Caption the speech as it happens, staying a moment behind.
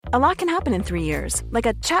A lot can happen in 3 years, like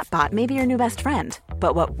a chatbot may be your new best friend.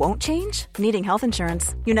 But what won't change? Needing health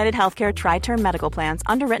insurance. United Healthcare Tri-Term Medical Plans,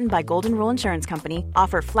 underwritten by Golden Rule Insurance Company,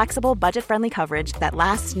 offer flexible, budget-friendly coverage that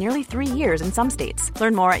lasts nearly 3 years in some states.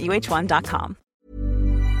 Learn more at uh1.com.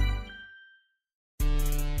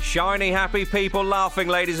 Shiny, happy people laughing,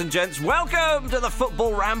 ladies and gents. Welcome to the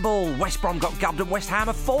Football Ramble. West Brom got gubbed and West Ham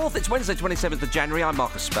are fourth. It's Wednesday, 27th of January. I'm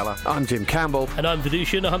Marcus Speller. I'm Jim Campbell. And I'm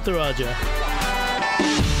Vidushan Huntaraja.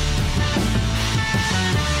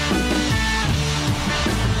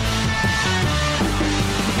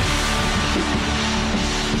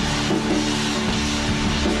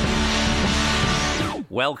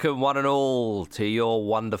 Welcome, one and all, to your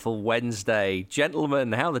wonderful Wednesday.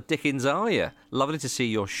 Gentlemen, how the dickens are you? Lovely to see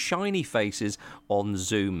your shiny faces on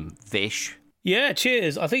Zoom. Vish. Yeah,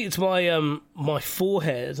 cheers. I think it's my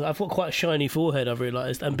forehead. I've got quite a shiny forehead, I've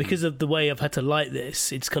realised. And because of the way I've had to light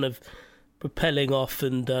this, it's kind of propelling off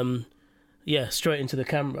and, straight into the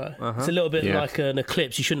camera. It's a little bit like an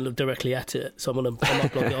eclipse. You shouldn't look directly at it. So I might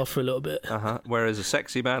block it off for a little bit. Whereas a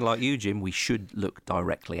sexy man like you, Jim, we should look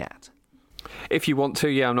directly at. If you want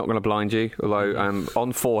to, I'm not going to blind you. Although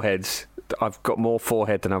on foreheads, I've got more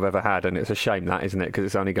forehead than I've ever had, and it's a shame that, isn't it? Because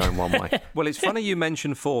it's only going one way. Well, it's funny you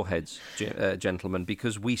mention foreheads, gentlemen,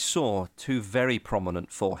 because we saw two very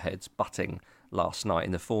prominent foreheads butting last night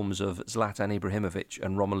in the forms of Zlatan Ibrahimovic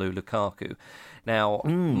and Romelu Lukaku. Now,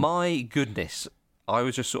 my goodness, I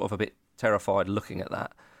was just sort of a bit terrified looking at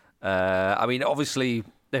that. I mean, obviously,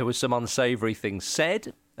 there was some unsavoury things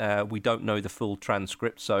said. We don't know the full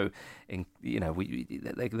transcript, so there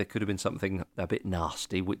could have been something a bit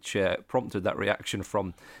nasty, which prompted that reaction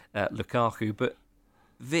from Lukaku. But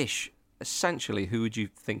Vish, essentially, who would you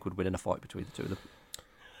think would win in a fight between the two of them?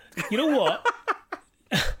 You know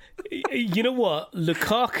what?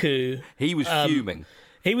 Lukaku. He was fuming.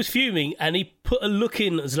 He was fuming, and he put a look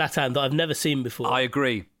in Zlatan that I've never seen before. I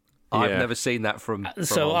agree. I've never seen that from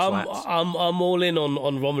so I'm all in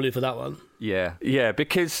on Romelu for that one. Yeah,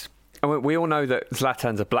 because we all know that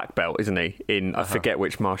Zlatan's a black belt, isn't he? In I forget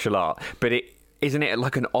which martial art, but isn't it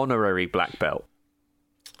like an honorary black belt?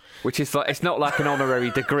 Which is like, it's not like an honorary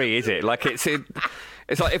degree, is it? Like it's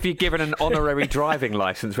like if you're given an honorary driving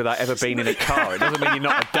license without ever being in a car, it doesn't mean you're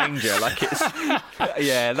not a danger. Like it's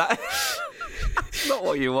That's not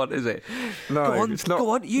what you want, is it? No, go on, it's not. Go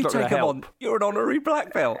on, you take him on. You're an honorary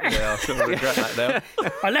black belt. Yeah, I sort of regret that now.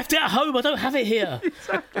 I left it at home. I don't have it here.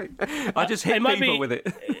 Exactly. I just hit people with it.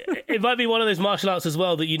 It might be one of those martial arts as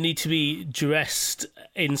well that you need to be dressed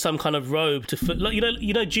in some kind of robe to fit. Like,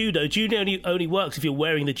 you know, judo. Judo only works if you're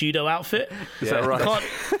wearing the judo outfit. Is that right?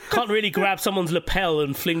 You can't really grab someone's lapel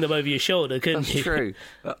and fling them over your shoulder, can That's you? true.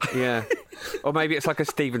 Yeah. Or maybe it's like a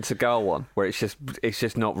Steven Seagal one where it's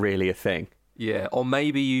just not really a thing. Yeah, or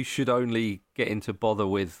maybe you should only get into bother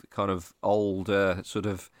with kind of old sort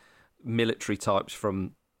of military types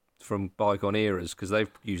from bygone eras, because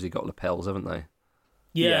they've usually got lapels, haven't they?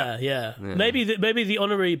 Yeah. Maybe the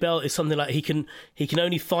honorary belt is something like he can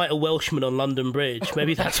only fight a Welshman on London Bridge.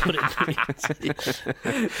 Maybe that's what it means.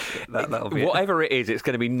 That'll be whatever it is, it's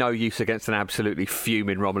going to be no use against an absolutely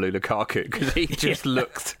fuming Romelu Lukaku, because he just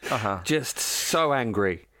looked just so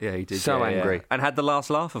angry. Yeah, he did. So angry. Yeah. And had the last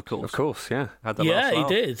laugh, of course. Of course, yeah. Had the last laugh.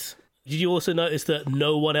 He did. Did you also notice that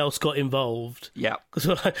no one else got involved? Yeah. Because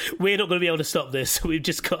we're not going to be able to stop this. We've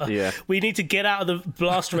just got we need to get out of the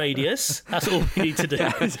blast radius. That's all we need to do. I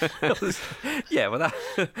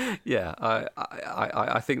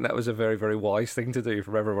think that was a very, very wise thing to do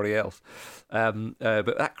from everybody else. But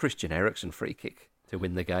that Christian Eriksen free kick to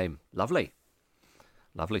win the game.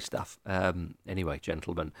 Lovely stuff. Anyway,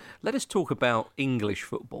 gentlemen, let us talk about English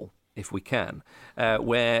football, if we can,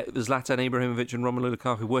 where Zlatan Ibrahimovic and Romelu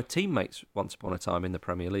Lukaku were teammates once upon a time in the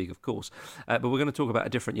Premier League, of course. But we're going to talk about a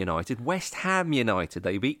different United. West Ham United.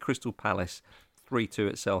 They beat Crystal Palace 3-2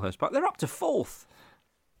 at Selhurst Park. They're up to fourth.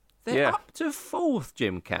 Up to fourth,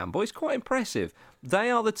 Jim Campbell. It's quite impressive.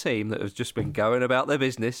 They are the team that has just been going about their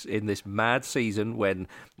business in this mad season when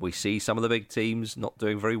we see some of the big teams not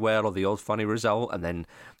doing very well or the odd funny result, and then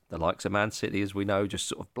the likes of Man City, as we know, just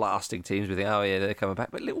sort of blasting teams with, they're coming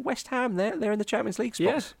back. But little West Ham, they're in the Champions League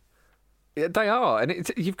spots. Yeah, they are. And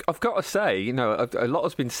I've got to say, a lot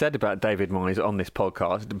has been said about David Moyes on this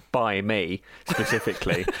podcast, by me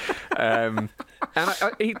specifically.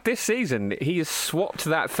 This season, he has swapped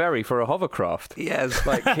that ferry for a hovercraft. Yes.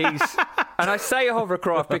 And I say a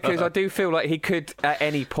hovercraft because I do feel like he could at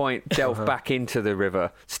any point delve back into the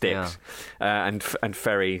River Styx and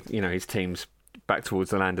ferry, his team's back towards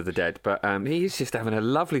the land of the dead. But he's just having a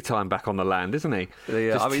lovely time back on the land, isn't he?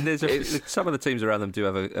 Yeah, I mean, some of the teams around them do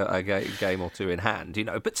have a game or two in hand,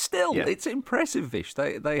 but still, it's impressive, Vish.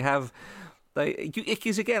 Because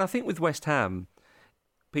again, I think with West Ham,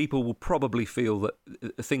 people will probably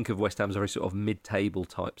think of West Ham as a very sort of mid-table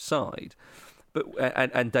type side. But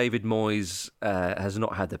and David Moyes has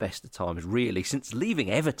not had the best of times really since leaving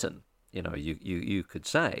Everton. You could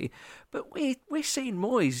say, but we're seeing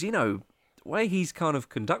Moyes, the way he's kind of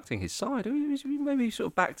conducting his side, he's maybe sort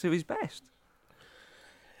of back to his best.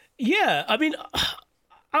 Yeah, I mean,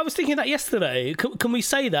 I was thinking that yesterday. Can we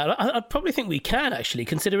say that? I probably think we can, actually,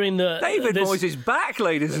 considering that David Moyes is back,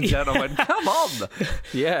 ladies and gentlemen. Come on.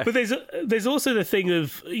 Yeah. But there's also the thing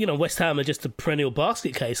of, West Ham are just a perennial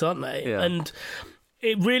basket case, aren't they? Yeah. And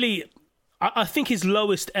it really, I think his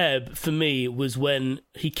lowest ebb for me was when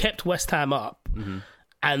he kept West Ham up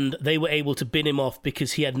and they were able to bin him off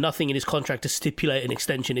because he had nothing in his contract to stipulate an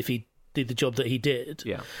extension if he did the job that he did.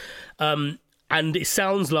 Yeah. And it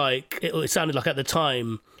sounded like at the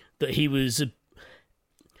time that he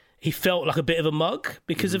felt like a bit of a mug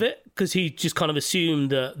because of it, because he just kind of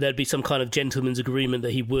assumed that there'd be some kind of gentleman's agreement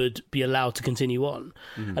that he would be allowed to continue on.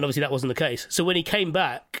 And obviously that wasn't the case. So when he came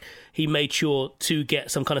back, he made sure to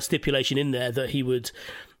get some kind of stipulation in there that he would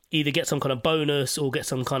either get some kind of bonus or get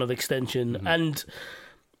some kind of extension. And,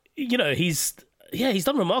 he's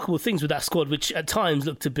done remarkable things with that squad, which at times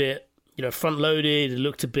looked a bit, front-loaded, it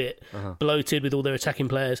looked a bit bloated with all their attacking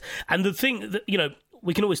players. And the thing that,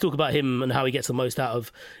 we can always talk about him and how he gets the most out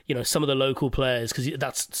of, some of the local players, because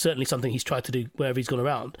that's certainly something he's tried to do wherever he's gone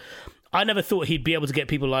around. I never thought he'd be able to get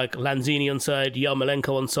people like Lanzini on side,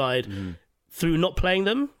 Yarmolenko on side, through not playing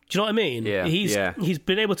them. Do you know what I mean? Yeah. He's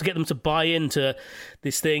been able to get them to buy into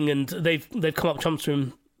this thing, and they've come up trumps for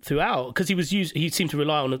him throughout, because he seemed to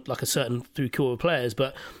rely on a certain through core of players,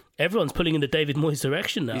 but everyone's pulling in the David Moyes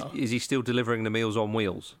direction now. Is he still delivering the meals on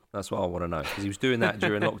wheels? That's what I want to know, because he was doing that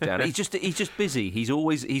during lockdown. He's just busy. He's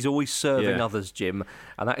always serving others, Jim,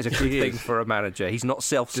 and that is a good thing for a manager. He's not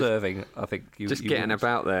self-serving. I think you getting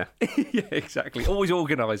about there. Yeah, exactly. Always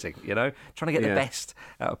organising. Trying to get the best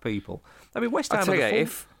out of people. I mean, West Ham. I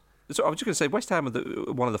was just going to say, West Ham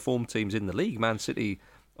are one of the form teams in the league. Man City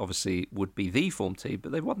obviously would be the form team, but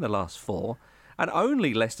they've won their last 4. And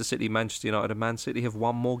only Leicester City, Manchester United and Man City have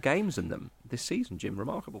won more games than them this season, Jim.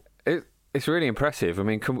 Remarkable. It's really impressive. I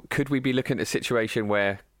mean, could we be looking at a situation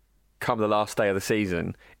where, come the last day of the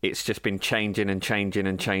season, it's just been changing and changing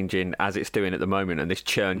and changing as it's doing at the moment, and this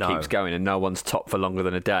churn keeps going, and no one's top for longer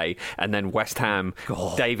than a day, and then West Ham,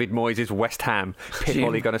 David Moyes' West Ham,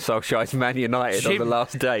 Ole Gunnar Solskjaer's Man United on the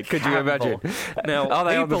last day. Could you imagine? Now, are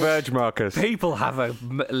they on the verge, Marcus? People have a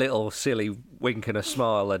little silly wink and a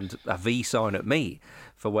smile and a V sign at me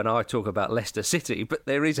for when I talk about Leicester City, but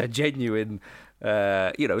there is a genuine...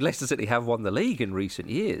 Leicester City have won the league in recent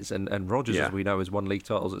years, and Rodgers, as we know, has won league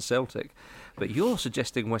titles at Celtic. But you're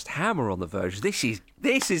suggesting West Ham are on the verge. This is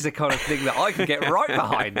the kind of thing that I can get right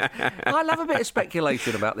behind. I love a bit of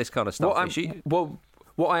speculation about this kind of stuff.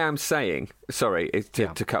 What I am saying, is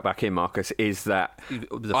to cut back in, Marcus, is that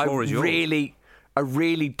the floor is yours. I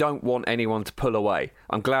really don't want anyone to pull away.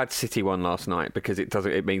 I'm glad City won last night, because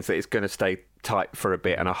it means that it's going to stay tight for a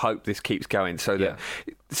bit, and I hope this keeps going so that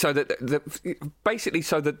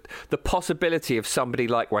the possibility of somebody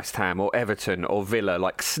like West Ham or Everton or Villa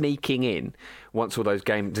like sneaking in once all those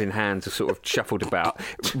games in hand are sort of shuffled about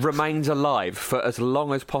remains alive for as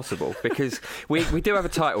long as possible, because we do have a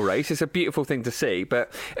title race. It's a beautiful thing to see,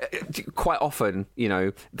 but quite often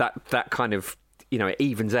that kind of it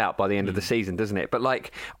evens out by the end of the season, doesn't it? But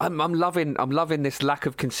I'm loving this lack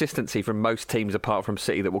of consistency from most teams apart from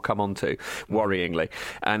City that we'll come on to, worryingly.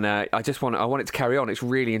 And I want it to carry on. It's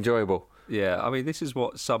really enjoyable. Yeah, I mean, this is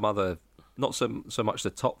what some other, not so much the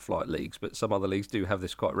top flight leagues, but some other leagues do have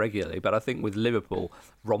this quite regularly. But I think with Liverpool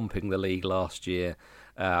romping the league last year,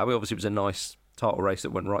 obviously it was a nice title race that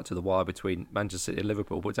went right to the wire between Manchester City and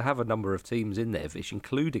Liverpool, but to have a number of teams in there, Vish,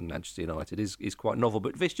 including Manchester United, is quite novel.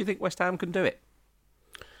 But Vish, do you think West Ham can do it?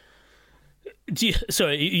 You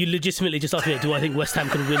legitimately just asked me, do I think West Ham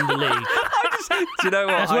can win the league? Do you know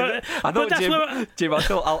what? I thought Jim, I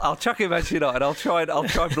thought I'll chuck him Manchester United. I'll try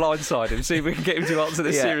blindside him, see if we can get him to answer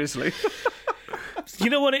this seriously. You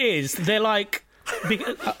know what it is? They're like,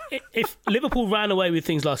 if Liverpool ran away with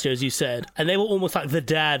things last year, as you said, and they were almost like the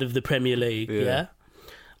dad of the Premier League,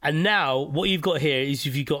 and now what you've got here is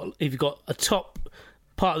if you've got a top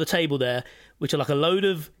part of the table there, which are like a load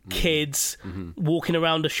of kids walking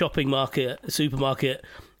around a supermarket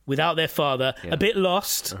without their father, a bit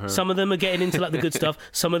lost. Some of them are getting into like the good stuff.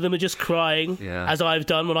 Some of them are just crying, as I've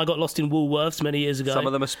done when I got lost in Woolworths many years ago. Some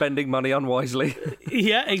of them are spending money unwisely.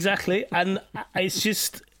 Yeah, exactly. And it's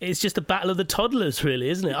just a battle of the toddlers, really,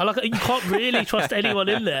 isn't it? You can't really trust anyone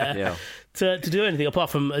in there to do anything apart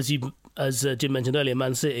from, as Jim mentioned earlier,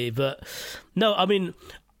 Man City. But no, I mean,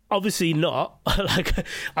 obviously not.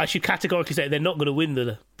 I should categorically say they're not going to win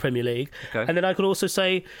the Premier League. Okay. And then I could also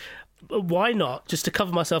say, why not? Just to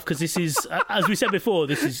cover myself, because this is, as we said before,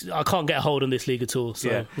 I can't get a hold on this league at all.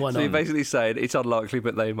 So why not? So you're basically saying it's unlikely,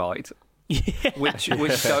 but they might. Yeah. Which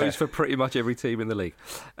goes for pretty much every team in the league.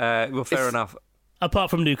 Well, fair enough.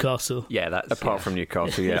 Apart from Newcastle. Yeah, that's... Apart from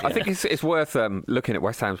Newcastle, yeah. I think it's worth looking at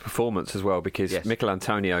West Ham's performance as well, because Mikel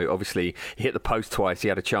Antonio, obviously, he hit the post twice. He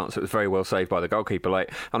had a chance that was very well saved by the goalkeeper.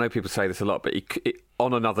 Like, I know people say this a lot, but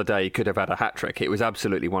on another day, he could have had a hat-trick. It was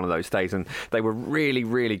absolutely one of those days, and they were really,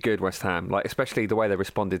 really good, West Ham. Like, especially the way they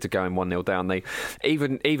responded to going 1-0 down. They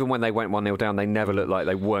even when they went 1-0 down, they never looked like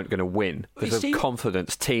they weren't going to win. There's a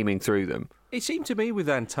confidence teeming through them. It seemed to me with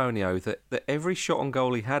Antonio that every shot on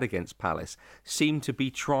goal he had against Palace seemed to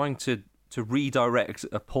be trying to redirect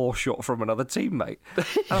a poor shot from another teammate. And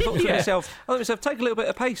I thought to myself, take a little bit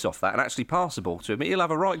of pace off that and actually pass the ball to him. He'll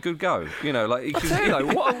have a right good go. You know, like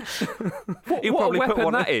what a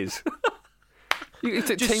weapon that is.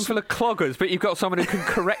 It's a team full of cloggers, but you've got someone who can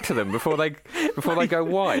correct them before they go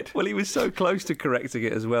wide. Well, he was so close to correcting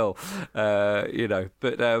it as well, you know.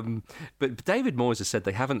 But David Moyes has said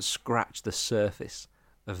they haven't scratched the surface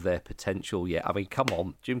of their potential yet. I mean, come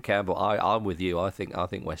on, Jim Campbell. I'm with you. I think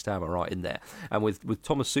West Ham are right in there, and with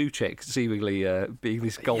Thomas Souček seemingly being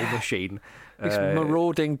this goal machine, this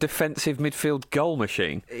marauding defensive midfield goal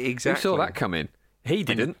machine. Exactly. Who saw that coming? He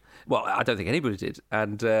didn't. Well, I don't think anybody did,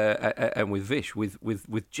 and with Vish,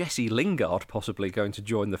 with Jesse Lingard possibly going to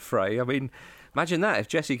join the fray. I mean, imagine that if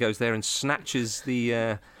Jesse goes there and snatches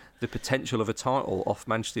the potential of a title off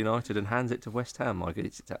Manchester United and hands it to West Ham. Like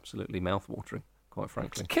it's absolutely mouthwatering, quite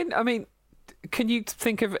frankly. Can you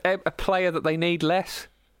think of a player that they need less?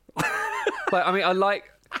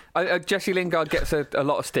 Jesse Lingard gets a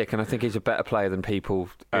lot of stick, and I think he's a better player than people.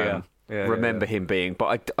 Remember him being,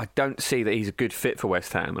 but I don't see that he's a good fit for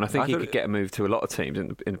West Ham, and I think he could get a move to a lot of teams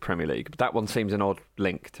in the Premier League. But that one seems an odd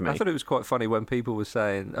link to me. I thought it was quite funny when people were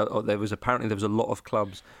saying there was a lot of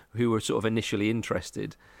clubs who were sort of initially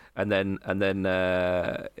interested, and then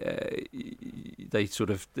they sort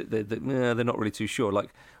of they're not really too sure. Like,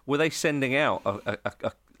 were they sending out a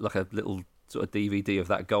little sort of DVD of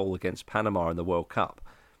that goal against Panama in the World Cup,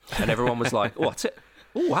 and everyone was like, "Oh,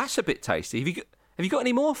 that's a bit tasty." Have you got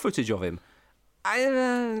any more footage of him? Are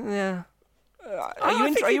you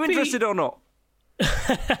interested or not?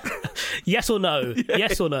 Yes or no?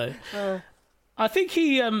 Yes or no? I think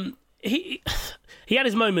he had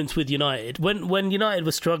his moments with United. When United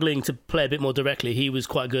was struggling to play a bit more directly, he was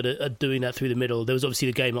quite good at doing that through the middle. There was obviously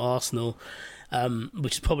the game at Arsenal,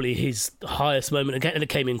 which is probably his highest moment. Again, and it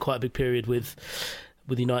came in quite a big period with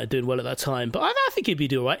United doing well at that time. But I think he'd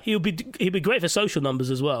be all right. He'd be great for social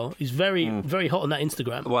numbers as well. He's very, very hot on that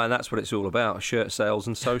Instagram. Well, and that's what it's all about, shirt sales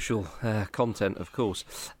and social content, of course.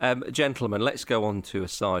 Gentlemen, let's go on to a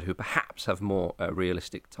side who perhaps have more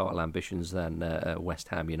realistic title ambitions than West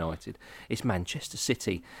Ham United. It's Manchester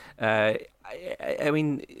City. I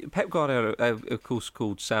mean, Pep Guardiola, of course,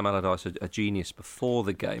 called Sam Allardyce a genius before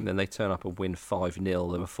the game. Then they turn up and win 5-0. They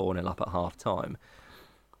were 4-0 up at half-time.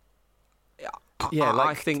 Yeah,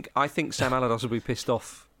 I think Sam Allardyce will be pissed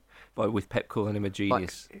off with Pep calling him a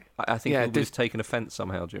genius. I think he'll be taken offence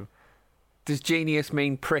somehow, Jim. Does genius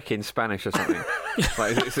mean prick in Spanish or something?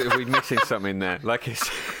 Are we missing something there? Like it's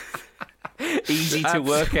easy to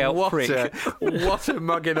work out. Prick. What a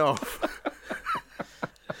mugging off.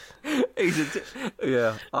 I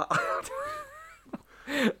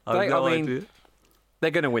mean, they're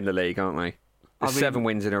going to win the league, aren't they? 7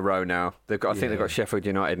 wins in a row now. I think they've got Sheffield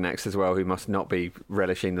United next as well, who must not be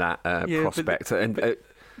relishing that prospect.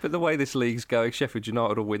 But the way this league's going, Sheffield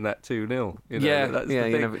United will win that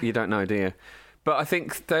 2-0. You don't know, do you? But I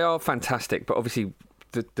think they are fantastic. But obviously,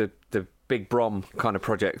 the Big Brom kind of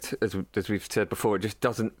project, as we've said before, it just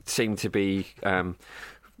doesn't seem to be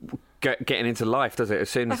getting into life, does it? As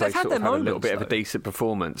soon as they sort of have a little bit of a decent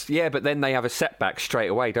performance. Yeah, but then they have a setback straight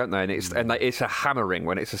away, don't they? And it's a hammering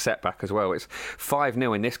when it's a setback as well. It's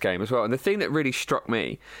 5-0 in this game as well. And the thing that really struck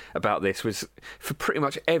me about this was, for pretty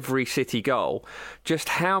much every City goal, just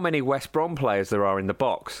how many West Brom players there are in the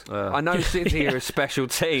box. I know City are a special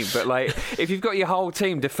team, but like, if you've got your whole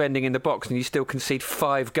team defending in the box and you still concede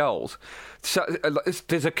 5 goals, so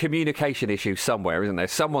there's a communication issue somewhere, isn't there?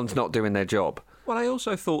 Someone's not doing their job. Well, I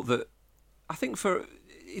also thought that, I think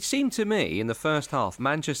it seemed to me in the first half,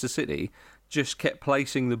 Manchester City just kept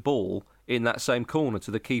placing the ball in that same corner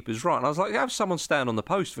to the keeper's right. And I was like, have someone stand on the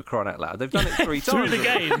post for crying out loud. They've done it 3 times. Through the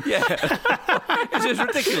game. Yeah. It's just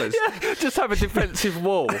ridiculous. Yeah, just have a defensive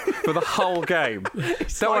wall for the whole game.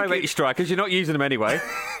 Don't worry about your strikers. You're not using them anyway.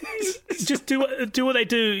 Just do what they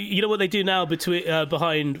do. You know what they do now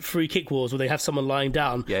behind free kick wars, where they have someone lying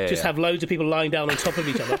down. Have loads of people lying down on top of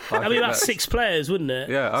each other. That'd be about 6 players, wouldn't it?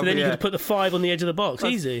 Yeah. So then you could put the 5 on the edge of the box.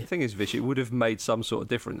 Easy. The thing is, Vish, it would have made some sort of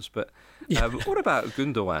difference. But what about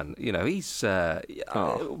Gundogan? You know, he's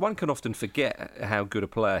one can often forget how good a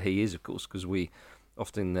player he is, of course, because we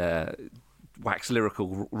often wax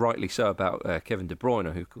lyrical, rightly so, about Kevin De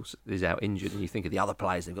Bruyne, who of course is out injured, and you think of the other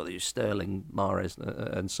players they've got, these Sterling, Mahrez,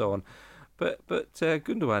 and so on. But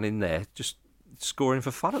Gundogan in there just scoring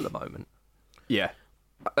for fun at the moment. Yeah,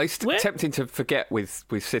 it's tempting to forget with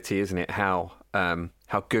City, isn't it? How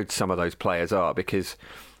good some of those players are, because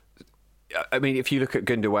I mean, if you look at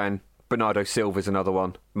Gundogan, Bernardo Silva's another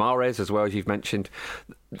one, Mahrez as well, as you've mentioned.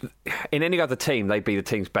 In any other team, they'd be the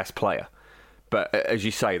team's best player. But as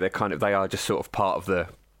you say, they are just sort of part of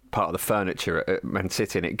the furniture at Man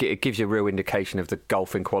City, and it gives you a real indication of the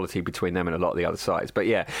gulfing quality between them and a lot of the other sides. But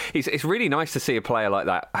yeah, it's really nice to see a player like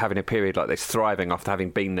that having a period like this, thriving after having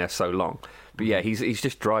been there so long. But yeah, he's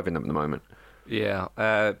just driving them at the moment. Yeah,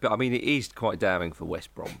 but I mean, it is quite damning for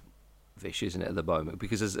West Brom, Vish, isn't it, at the moment?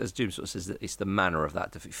 Because as Jim sort of says, it's the manner of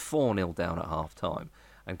that defeat, 4-0 down at half time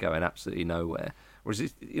and going absolutely nowhere.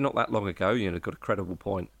 Whereas not that long ago, got a credible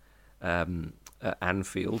point at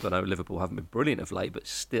Anfield. I know Liverpool haven't been brilliant of late, but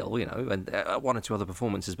still, and 1 or 2 other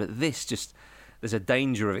performances. But this just, there's a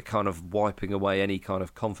danger of it kind of wiping away any kind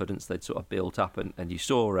of confidence they'd sort of built up. And you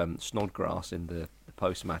saw Snodgrass in the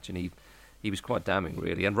post-match, and he was quite damning,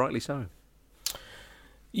 really, and rightly so.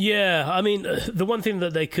 Yeah, I mean, the one thing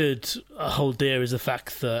that they could hold dear is the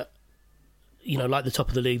fact that, like the top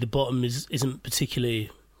of the league, the bottom isn't particularly,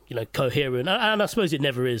 coherent. And I suppose it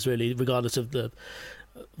never is, really, regardless of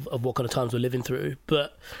what kind of times we're living through.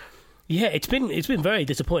 But yeah, it's been very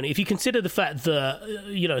disappointing. If you consider the fact that,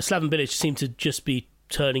 Slaven Bilic seemed to just be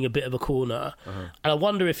turning a bit of a corner. Uh-huh. And I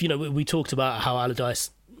wonder if, we talked about how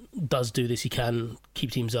Allardyce does do this. He can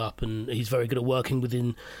keep teams up, and he's very good at working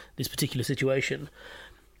within this particular situation.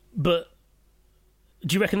 But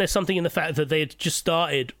do you reckon there's something in the fact that they had just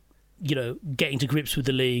started, getting to grips with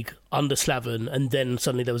the league under Slaven, and then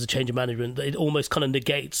suddenly there was a change of management, that it almost kind of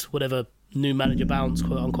negates whatever new manager bounce,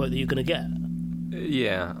 quote unquote, that you're going to get?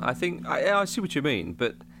 Yeah, I think I see what you mean,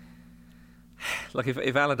 but like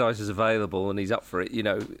if Allardyce is available and he's up for it,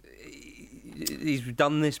 he's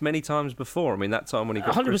done this many times before. I mean, that time when he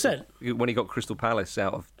got 100%. When he got Crystal Palace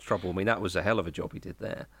out of trouble, I mean, that was a hell of a job he did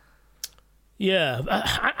there. Yeah,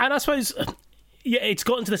 and I suppose it's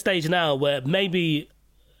gotten to the stage now where maybe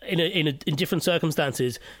in different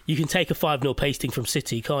circumstances you can take a 5-0 pasting from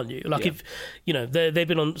City, can't you? Like if they've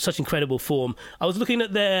been on such incredible form. I was looking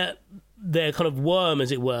at their kind of worm,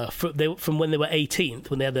 as it were, from when they were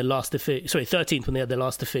 18th, when they had their last defeat. Sorry, 13th, when they had their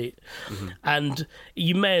last defeat. Mm-hmm. And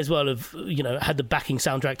you may as well have, had the backing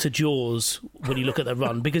soundtrack to Jaws when you look at the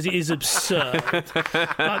run, because it is absurd.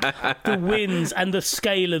 Like, the wins and the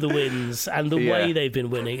scale of the wins and the way they've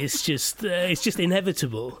been winning, it's just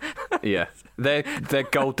inevitable. Yeah, their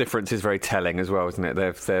goal difference is very telling as well, isn't it?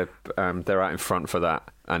 They're out in front for that.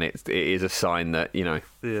 And it is a sign that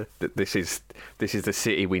that this is the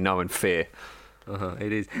City we know and fear.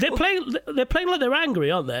 It is. They're playing like they're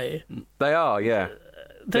angry, aren't they? They are, yeah.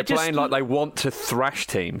 They're playing like they want to thrash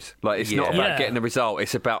teams. Like it's not about getting the result;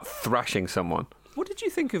 it's about thrashing someone. What did you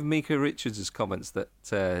think of Mika Richards' comments that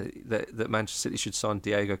Manchester City should sign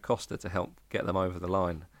Diego Costa to help get them over the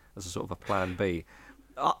line as a sort of a plan B?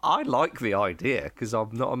 I like the idea because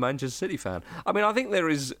I'm not a Manchester City fan. I mean, I think there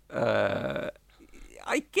is.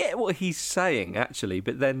 I get what he's saying, actually,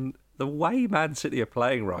 but then the way Man City are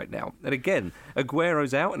playing right now, and again,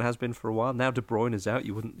 Aguero's out and has been for a while. Now De Bruyne is out.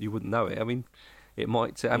 You wouldn't know it. I mean, it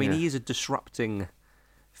might. I mean, he is a disrupting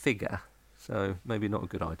figure, so maybe not a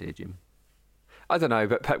good idea, Jim. I don't know,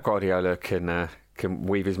 but Pep Guardiola can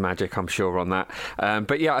weave his magic, I'm sure, on that.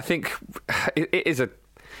 But yeah, I think it is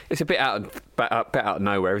it's a bit out of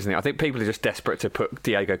nowhere, isn't it? I think people are just desperate to put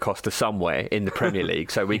Diego Costa somewhere in the Premier League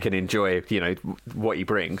so we can enjoy, what he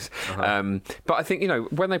brings. Uh-huh. But I think,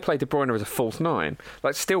 when they play De Bruyne as a false 9,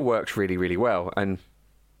 that still works really, really well. And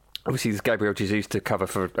obviously there's Gabriel Jesus to cover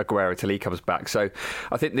for Aguero till he comes back. So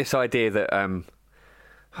I think this idea that,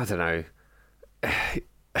 I don't know,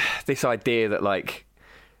 this idea that, like,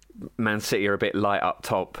 Man City are a bit light up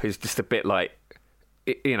top is just a bit like,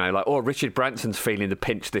 or Richard Branson's feeling the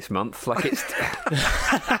pinch this month. Like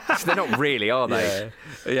they're not really, are they?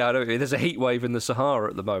 Yeah, I know. There's a heat wave in the Sahara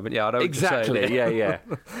at the moment. Yeah, I know exactly. What you're saying. Yeah.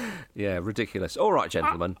 Yeah, ridiculous. All right,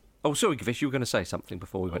 gentlemen. Oh, sorry, Vish, you were going to say something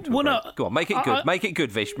before we went to a break. Go on, make it good. Make it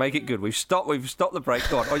good, Vish. Make it good. We've stopped the break.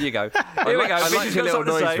 Go on you go. Here we go. I like your little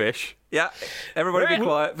noise, Vish. Yeah, everybody be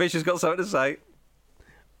quiet. Vish has got something to say.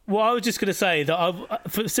 Well, I was just going to say that,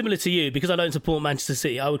 similar to you, because I don't support Manchester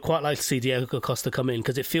City, I would quite like to see Diego Costa come in,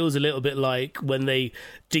 because it feels a little bit like when they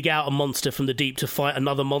dig out a monster from the deep to fight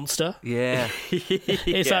another monster. Yeah.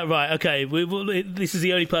 It's like, right, okay, this is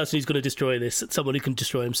the only person who's going to destroy this, someone who can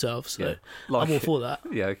destroy himself, so I'm all for that.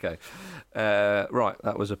 Yeah, okay. Right,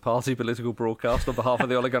 that was a party political broadcast on behalf of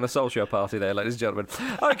the Ole Gunnar Solskjaer party there, ladies and gentlemen.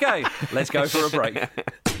 Okay, let's go for a break.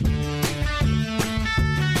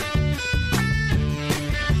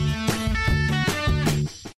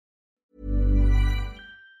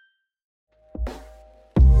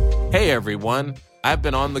 Hey everyone, I've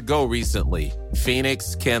been on the go recently.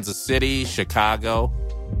 Phoenix, Kansas City, Chicago.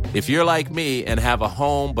 If you're like me and have a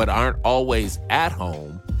home but aren't always at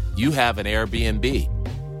home, you have an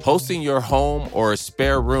Airbnb. Hosting your home or a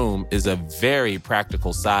spare room is a very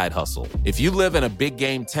practical side hustle. If you live in a big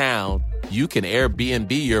game town, you can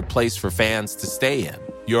Airbnb your place for fans to stay in.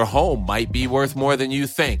 Your home might be worth more than you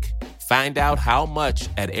think. Find out how much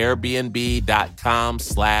at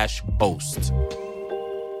airbnb.com/host.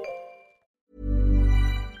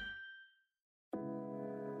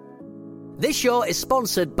 This show is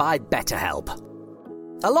sponsored by BetterHelp.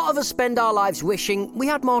 A lot of us spend our lives wishing we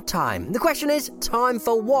had more time. The question is, time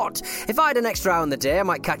for what? If I had an extra hour in the day, I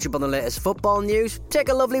might catch up on the latest football news, take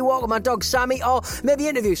a lovely walk with my dog Sammy, or maybe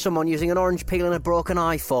interview someone using an orange peel and a broken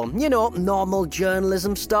iPhone. You know, normal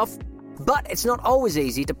journalism stuff. But it's not always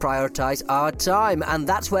easy to prioritise our time, and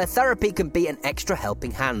that's where therapy can be an extra helping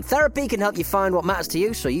hand. Therapy can help you find what matters to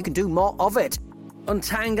you so you can do more of it.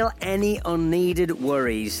 Untangle any unneeded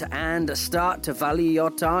worries and start to value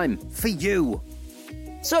your time for you.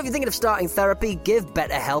 So if you're thinking of starting therapy, give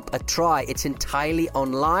BetterHelp a try. It's entirely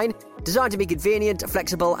online, designed to be convenient,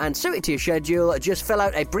 flexible and suited to your schedule. Just fill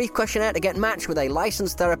out a brief questionnaire to get matched with a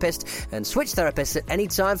licensed therapist and switch therapists at any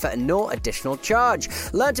time for no additional charge.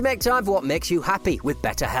 Learn to make time for what makes you happy with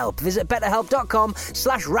BetterHelp. Visit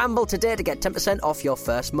betterhelp.com/ramble today to get 10% off your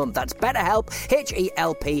first month. That's BetterHelp,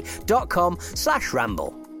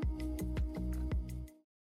 HELP.com/ramble.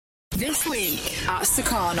 This week at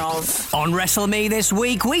Stakhanov. On WrestleMe this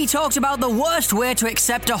week, we talked about the worst way to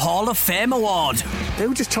accept a Hall of Fame award. They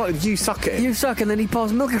were just trying to, you suck it. You suck, and then he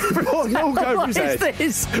pours milk over Pouring milk over his head. What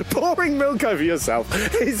is this? Pouring milk over yourself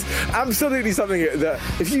is absolutely something that,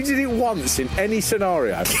 if you did it once in any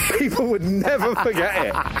scenario, people would never forget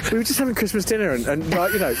it. We were just having Christmas dinner and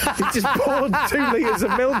like, he just poured 2 litres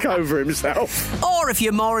of milk over himself. Or if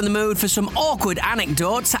you're more in the mood for some awkward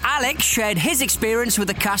anecdotes, Alex shared his experience with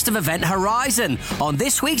the cast of Event Horizon on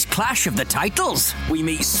this week's Clash of the Titles. We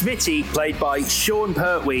meet Smitty, played by Sean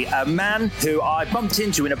Pertwee, a man who I bumped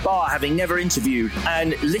into in a bar having never interviewed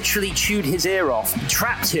and literally chewed his ear off,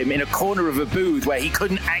 trapped him in a corner of a booth where he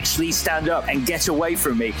couldn't actually stand up and get away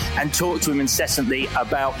from me, and talked to him incessantly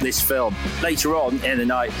about this film. Later on in the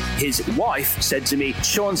night, his wife said to me,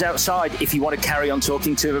 Sean's outside if you want to carry on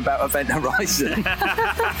talking to him about Event Horizon.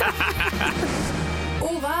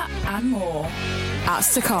 All that and more at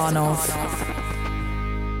Stakhanov.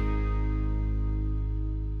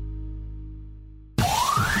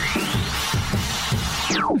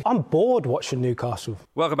 I'm bored watching Newcastle.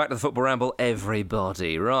 Welcome back to the Football Ramble,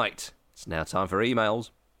 everybody. Right, it's now time for emails.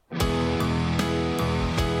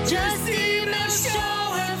 Just email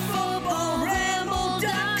show at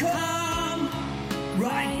footballramble.com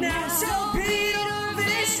right now. So Peter,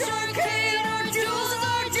 Victor, Kane, or Jules,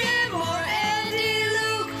 or Jim, or Andy,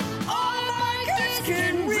 Luke, all my kids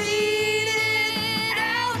can read it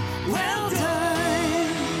out. Well done.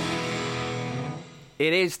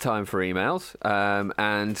 It is time for emails,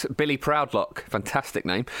 and Billy Proudlock, fantastic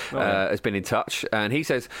name, has been in touch, and he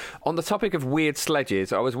says, on the topic of weird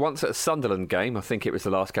sledges, I was once at a Sunderland game, I think it was the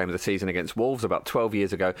last game of the season against Wolves about 12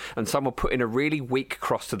 years ago, and someone put in a really weak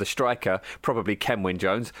cross to the striker, probably Kenwyne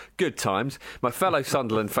Jones. Good times. My fellow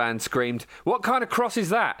Sunderland fan screamed, what kind of cross is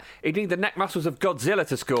that? He'd need the neck muscles of Godzilla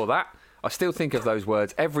to score that. I still think of those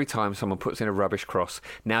words every time someone puts in a rubbish cross.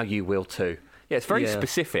 Now you will too. Yeah, it's very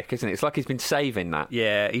specific, isn't it? It's like he's been saving that.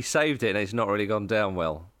 Yeah, he saved it and it's not really gone down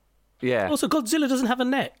well. Yeah. Also, Godzilla doesn't have a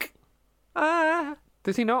neck.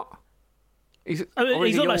 Does he not? He's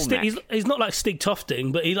not like Stig, he's not like Stig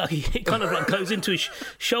Tofting, but he kind of like goes into his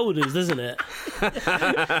shoulders, doesn't it?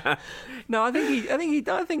 No, I think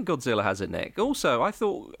Godzilla has a neck. Also, I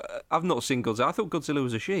thought I've not seen Godzilla. I thought Godzilla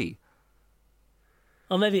was a she.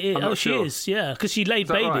 Oh, maybe it is. I'm not she sure. is. Yeah, because she laid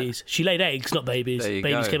babies. Right? She laid eggs, not babies. There you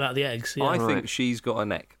Babies go. came out of the eggs. Yeah. I think she's got a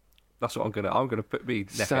neck. That's what I'm gonna put me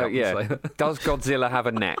neck So out and yeah, say that. does Godzilla have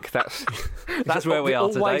a neck? That's where we are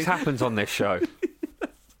It always today. happens on this show.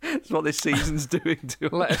 That's what this season's doing to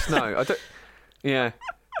us. Let us know. Yeah,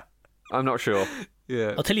 I'm not sure.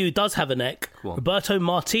 Yeah. I'll tell you who does have a neck. Go on. Roberto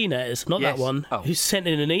Martinez, not Yes. that one, Oh. who sent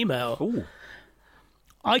in an email. Ooh.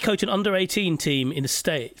 I coach an under-18 team in the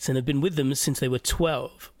States and have been with them since they were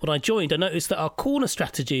 12. When I joined, I noticed that our corner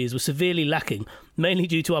strategies were severely lacking, mainly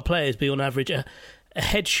due to our players being on average a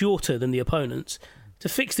head shorter than the opponents. To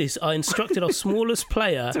fix this, I instructed our smallest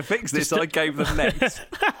player... To fix this, I gave them necks.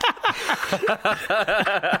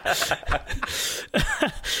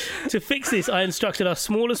 To fix this, I instructed our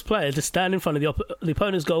smallest player to stand in front of the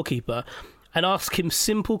opponent's goalkeeper and ask him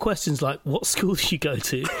simple questions like, what school did you go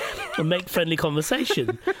to? And make friendly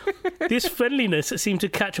conversation. This friendliness seemed to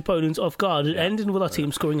catch opponents off guard and ended with our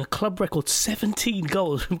team scoring a club record 17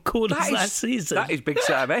 goals from corners last season. That is Big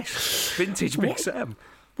Sam-esque. Vintage Big Sam.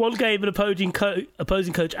 One game, an opposing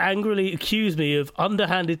coach angrily accused me of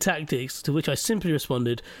underhanded tactics, to which I simply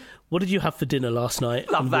responded, "What did you have for dinner last night?"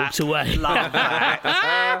 Love and that. walked away. Love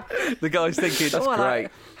that. The guy's thinking, That's I great.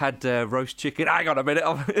 had roast chicken. Hang on a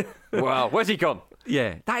minute. Wow, where's he gone?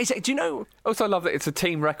 Yeah. That is. Do you know? Also, I love that it's a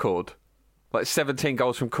team record. Like 17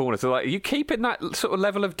 goals from corners. So, like, are you keeping that sort of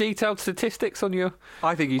level of detailed statistics on your?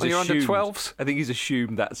 I think he's on your assumed. under-12s? I think he's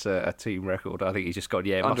assumed that's a team record. I think he's just gone.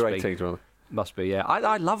 Yeah, it Under must be. 18s, rather. Must be. Yeah.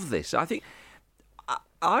 I love this. I think.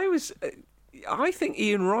 I think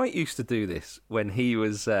Ian Wright used to do this when he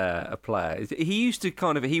was a player. He used to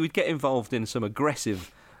he would get involved in some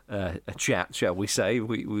aggressive chat, shall we say.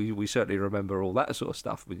 We certainly remember all that sort of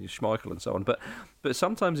stuff with Schmeichel and so on. But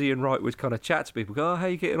sometimes Ian Wright would kind of chat to people, go, oh, how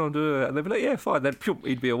you getting on? And they'd be like, yeah, fine. Then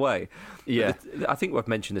he'd be away. Yeah. I think I've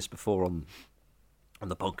mentioned this before on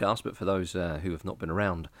the podcast, but for those who have not been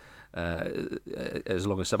around as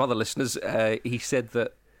long as some other listeners, he said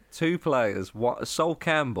that two players, Sol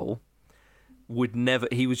Campbell would never,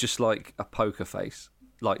 he was just like a poker face,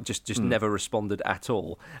 like just never responded at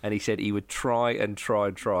all. And he said he would try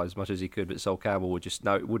as much as he could, but Sol Campbell would just,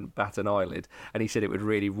 no, it wouldn't bat an eyelid. And he said it would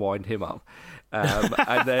really wind him up.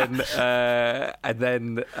 And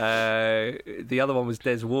then the other one was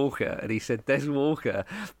Des Walker. And he said Des Walker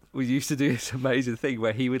used to do this amazing thing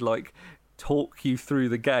where he would like talk you through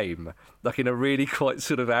the game, like in a really quite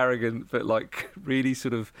sort of arrogant but like really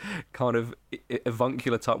sort of kind of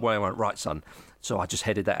avuncular type way. I went, right, son, so I just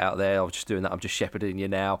headed that out there, I was just doing that, I'm just shepherding you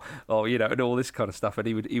now, or you know, and all this kind of stuff. And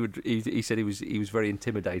he said he was very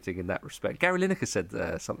intimidating in that respect. Gary Lineker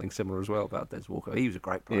said something similar as well about Des Walker. He was a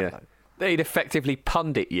great player though. He'd effectively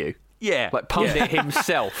pundit you, like pundit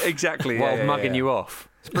himself exactly while mugging you off.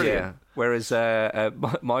 It's brilliant. Yeah. Whereas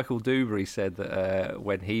Michael Dewberry said that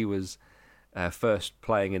when he was first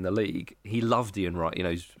playing in the league, he loved Ian Wright. You know,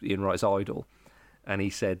 he's Ian Wright's idol, and he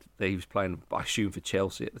said that he was playing, I assume, for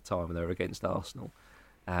Chelsea at the time, and they were against Arsenal,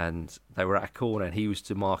 and they were at a corner, and he was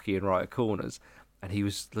to mark Ian Wright at corners, and he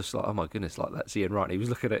was just like, oh my goodness, like that's Ian Wright. And he was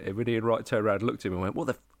looking at him, and Ian Wright turned around and looked at him and went, what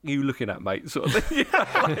the f*** are you looking at, mate? Sort of thing.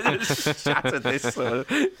 Like, just shattered this sort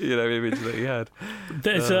of, image that he had.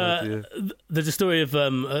 There's a story of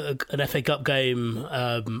an FA Cup game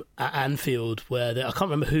at Anfield where I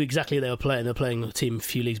can't remember who exactly they were playing. They were playing a team a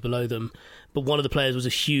few leagues below them, but one of the players was a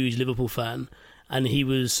huge Liverpool fan, and he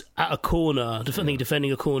was at a corner,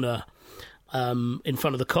 defending a corner in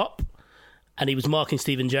front of the Kop, and he was marking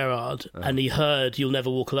Steven Gerrard, and he heard "You'll Never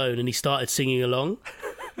Walk Alone," and he started singing along.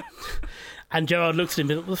 And Gerrard looked at him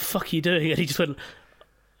and went, what the fuck are you doing? And he just went,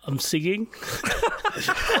 I'm singing.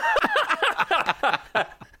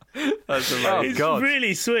 That's amazing. It's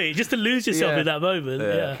really sweet, just to lose yourself in that moment.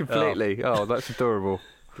 Yeah. Completely. Oh, that's adorable.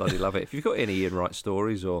 Bloody love it. If you've got any Ian Wright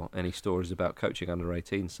stories or any stories about coaching under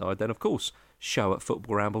 18 side, then of course,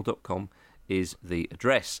 show@footballramble.com is the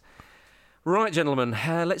address. Right, gentlemen,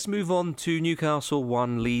 let's move on to Newcastle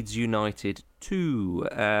 1, Leeds United 2.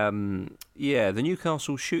 The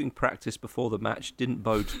Newcastle shooting practice before the match didn't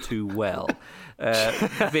bode too well.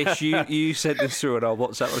 Vish, you sent this through on our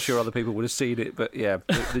WhatsApp. I'm sure other people would have seen it, but yeah,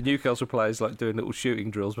 the Newcastle players like doing little shooting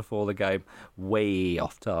drills before the game, way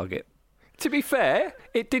off target. To be fair,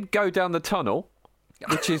 it did go down the tunnel,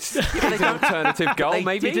 which is an alternative goal,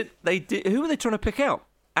 maybe. They did. Who were they trying to pick out?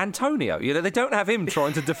 Antonio. You know, they don't have him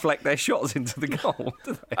trying to deflect their shots into the goal,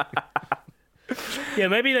 do they? Yeah,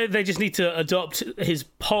 maybe they just need to adopt his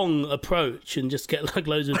Pong approach and just get like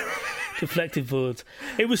loads of deflected forwards.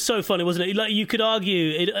 It was so funny, wasn't it? Like you could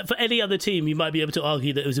argue for any other team, you might be able to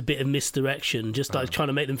argue that it was a bit of misdirection, just like trying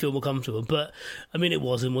to make them feel more comfortable. But I mean, it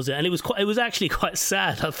wasn't, was it? And it was actually quite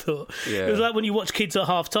sad. I thought it was like when you watch kids at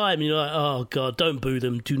half time, and you're like, oh god, don't boo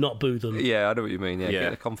them, do not boo them. Yeah, I know what you mean. Yeah,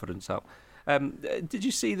 get the confidence up. Did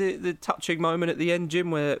you see the touching moment at the end,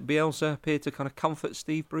 Jim, where Bielsa appeared to kind of comfort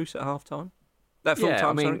Steve Bruce at half time? I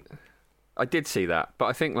did see that, but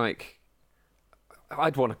I think like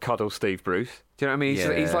I'd want to cuddle Steve Bruce. Do you know what I mean?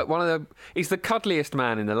 He's like he's the cuddliest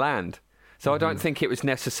man in the land. So I don't think it was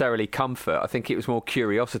necessarily comfort. I think it was more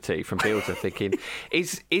curiosity from Bielsa, thinking,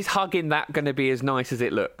 is hugging that going to be as nice as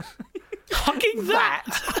it looks? Hugging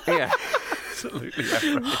that? Yeah. Absolutely.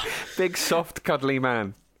 Yeah. Big, soft, cuddly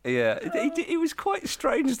man. Yeah, it was quite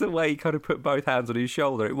strange the way he kind of put both hands on his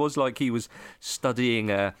shoulder. It was like he was studying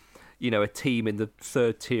a team in the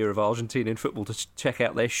third tier of Argentinian football to check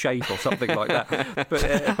out their shape or something like that. But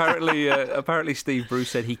apparently Steve Bruce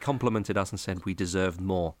said he complimented us and said we deserved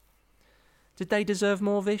more. Did they deserve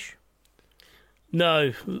more, Vish?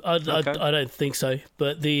 No, I don't think so.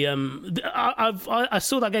 But I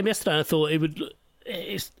saw that game yesterday and I thought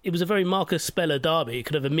it was a very Marcus Speller derby. It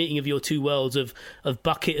could have a meeting of your two worlds of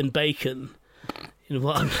bucket and bacon. You know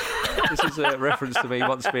what? This is a reference to me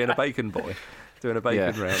once being a bacon boy. Doing a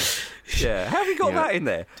bacon round. Yeah. How have you got that in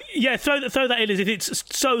there? Yeah, throw that in as if it's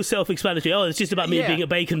so self-explanatory. Oh, it's just about me being a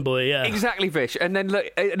bacon boy, yeah. Exactly, Vish. And then look,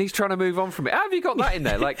 and he's trying to move on from it. How have you got that in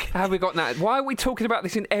there? Like, how have we got that? Why are we talking about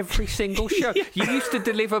this in every single show? You used to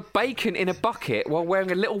deliver bacon in a bucket while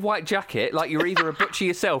wearing a little white jacket, like you're either a butcher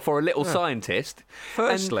yourself or a little scientist.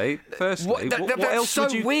 Firstly, what else so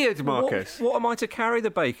would you... weird, Marcus. What am I to carry the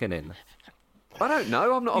bacon in? I don't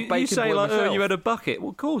know. I'm not a bacon boy You say myself. you had a bucket.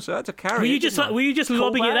 Well, of course, I had to carry it. Were you just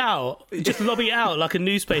lobbing it out? Just lobbing it out like a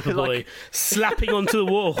newspaper boy, slapping onto the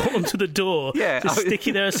wall, onto the door, just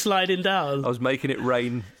sticking there and sliding down. I was making it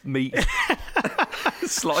rain meat.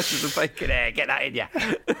 Slices of bacon. Get that in ya.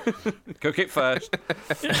 Cook it first.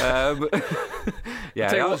 Tell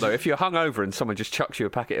you what, though, if you're hungover and someone just chucks you a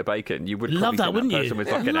packet of bacon, you would love that, wouldn't you? Person was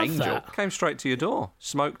like an angel. That. Came straight to your door,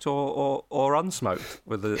 smoked or unsmoked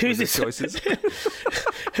with the choices.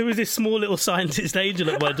 Who is this small little scientist angel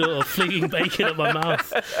at my door, flinging bacon at my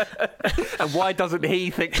mouth? And why doesn't he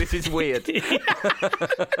think this is weird? It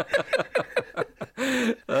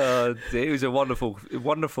was a wonderful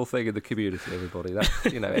thing in the community. Everybody,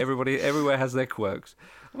 everybody everywhere has their quirks.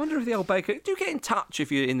 I wonder if the old bacon. Do get in touch if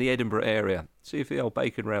you're in the Edinburgh area. See if the old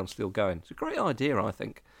bacon round's still going. It's a great idea, I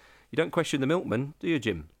think. You don't question the milkman, do you,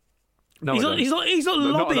 Jim? No, he's not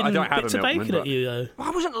lobbing bits of bacon at you, though.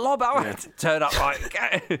 I wasn't lobbing. I had to turn up like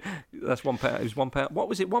that's £1. It was £1. What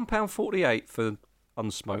was it? £1.48 for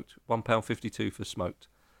unsmoked. £1.52 for smoked.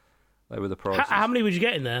 They were the prices. How many would you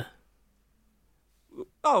get in there?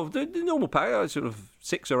 Oh, the normal pack, sort of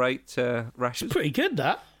 6 or 8 rashers. It's pretty good,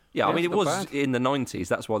 that. Yeah, I mean, it was bad. In the 90s.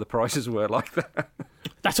 That's why the prices were like that.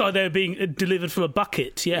 That's why they were being delivered from a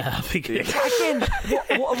bucket. Yeah, I think. Again,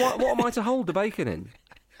 what am I to hold the bacon in?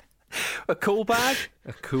 A cool bag?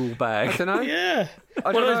 A cool bag. I don't know. Yeah.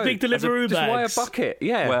 One of those big Deliveroo bags. Just why a bucket?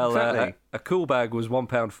 Yeah, well, exactly. A cool bag was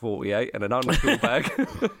 £1.48 and an uncool bag.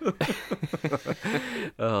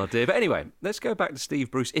 Oh, dear. But anyway, let's go back to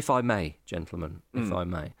Steve Bruce, if I may, gentlemen, if I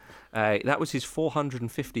may. That was his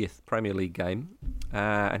 450th Premier League game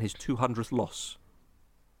and his 200th loss.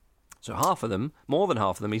 So more than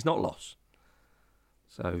half of them, he's not lost.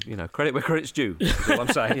 So, credit where credit's due, is what I'm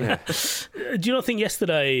saying. Yeah. Do you not think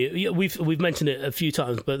yesterday, we've mentioned it a few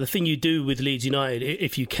times, but the thing you do with Leeds United,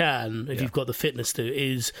 if you've got the fitness to,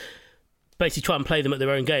 is basically try and play them at their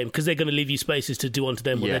own game, because they're going to leave you spaces to do unto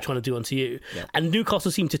them what they're trying to do unto you. Yeah. And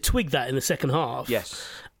Newcastle seemed to twig that in the second half. Yes.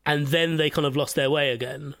 And then they kind of lost their way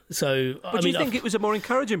again. So, do you think it was a more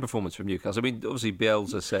encouraging performance from Newcastle? I mean, obviously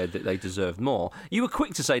Bielsa said that they deserved more. You were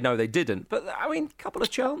quick to say no, they didn't. But I mean, a couple of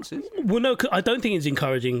chances. Well, no, I don't think it's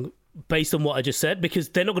encouraging based on what I just said, because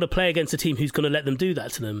they're not going to play against a team who's going to let them do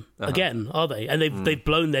that to them again, are they? And they've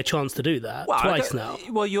blown their chance to do that twice now.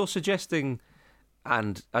 Well, you're suggesting.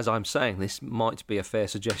 And as I'm saying, this might be a fair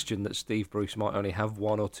suggestion that Steve Bruce might only have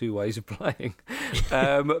one or two ways of playing.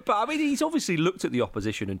 But, I mean, he's obviously looked at the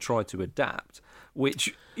opposition and tried to adapt,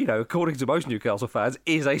 which, according to most Newcastle fans,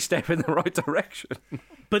 is a step in the right direction.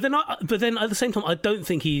 But then at the same time, I don't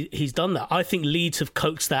think he's done that. I think Leeds have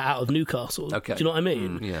coaxed that out of Newcastle. Okay. Do you know what I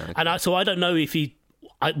mean? Yeah. Okay. And so I don't know if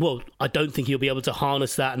I don't think he'll be able to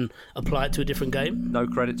harness that and apply it to a different game. No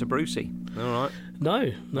credit to Brucey. All right.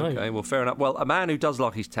 No. Okay, well, fair enough. Well, a man who does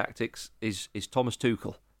like his tactics is Thomas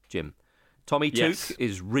Tuchel, Jim. Tommy Yes. Tuchel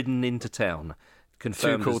is ridden into town.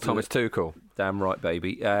 Confirmed as Thomas Tuchel. Damn right,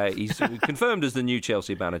 baby. He's confirmed as the new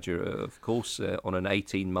Chelsea manager, of course, on an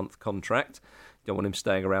 18-month contract. Don't want him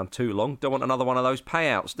staying around too long. Don't want another one of those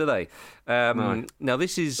payouts, do they? No. Now,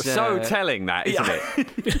 this is... So telling that, isn't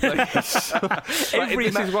it?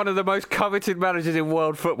 This is one of the most coveted managers in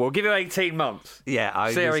world football. Give him 18 months. Yeah,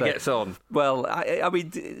 See how he gets on. Well, I mean,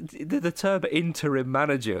 the term interim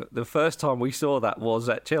manager, the first time we saw that was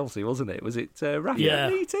at Chelsea, wasn't it? Was it Rafa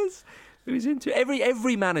Benitez? Who was into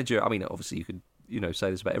every manager? I mean, obviously you could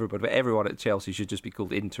say this about everybody, but everyone at Chelsea should just be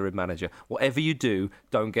called interim manager. Whatever you do,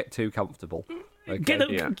 don't get too comfortable. Okay?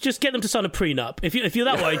 Just get them to sign a prenup. If you're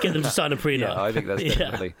that worried, get them to sign a prenup. Yeah, I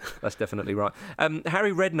think that's definitely right.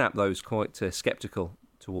 Harry Redknapp, though, is quite sceptical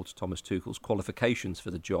towards Thomas Tuchel's qualifications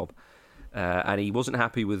for the job. And he wasn't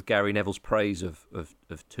happy with Gary Neville's praise of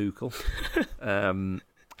Tuchel.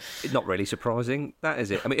 Not really surprising, that is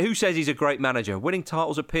it. I mean, who says he's a great manager? Winning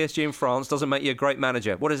titles at PSG in France doesn't make you a great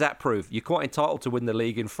manager. What does that prove? You're quite entitled to win the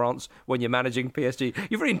league in France when you're managing PSG.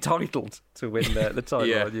 You're very entitled to win the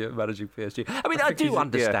title when you're managing PSG. I mean, I do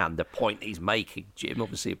understand the point he's making, Jim.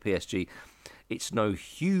 Obviously, at PSG, it's no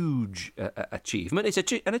huge achievement. It's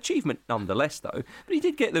an achievement nonetheless, though. But he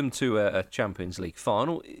did get them to a Champions League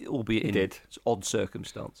final, albeit in odd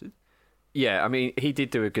circumstances. Yeah, I mean, he did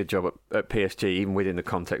do a good job at PSG, even within the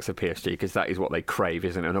context of PSG, because that is what they crave,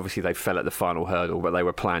 isn't it? And obviously they fell at the final hurdle, but they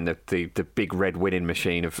were playing the big red winning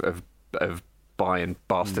machine of Bayern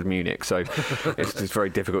bastard Munich, so it's very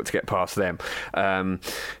difficult to get past them.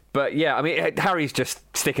 But yeah, I mean, Harry's just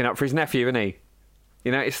sticking up for his nephew, isn't he?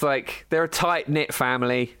 You know, it's like they're a tight-knit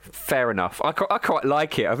family. Fair enough. I quite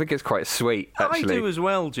like it. I think it's quite sweet, actually. I do as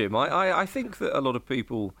well, Jim. I think that a lot of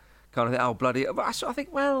people kind of think, oh, bloody... But I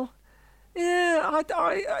think, well... Yeah,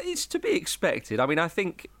 it's to be expected. I mean, I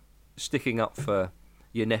think sticking up for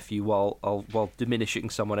your nephew while diminishing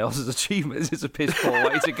someone else's achievements is a piss poor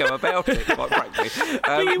way to go about it, quite frankly.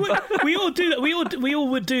 We all do that. We all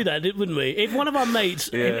would do that, wouldn't we? If one of our mates,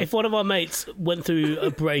 if one of our mates went through a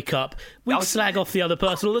breakup, we'd slag off the other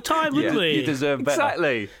person all the time, wouldn't we? You deserve better.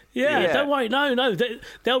 Exactly. Yeah, don't worry. No,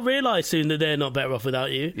 they'll realise soon that they're not better off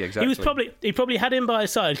without you. Yeah, exactly. He probably had him by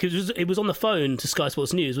his side because it was on the phone to Sky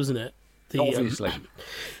Sports News, wasn't it? Obviously.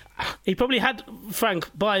 He probably had Frank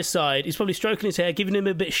by his side. He's probably stroking his hair, giving him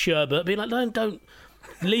a bit of sherbet, being like, "No, don't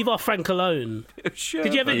leave our Frank alone."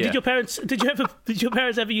 Did your parents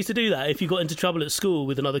ever used to do that? If you got into trouble at school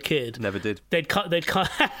with another kid, never did. They'd come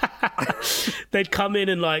in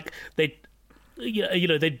and like they'd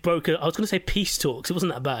broke. I was going to say peace talks. It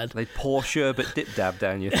wasn't that bad. They'd pour sherbet dip dab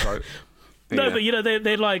down your throat. No, but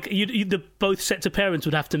they're like the both sets of parents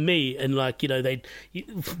would have to meet, and like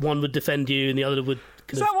one would defend you, and the other would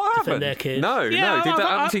defend their kid. No, did that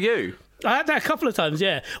happen to you? I had that a couple of times,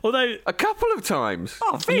 yeah. Although a couple of times.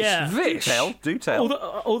 Oh, Vish. Do tell.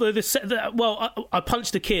 Although I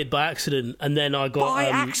punched a kid by accident, and then I got by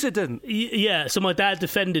accident. Yeah. So my dad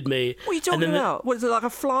defended me. What are you talking about? Was it like a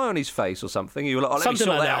fly on his face or something? You were like, let me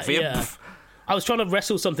sort that out for you. Yeah. I was trying to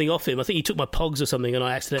wrestle something off him. I think he took my pogs or something, and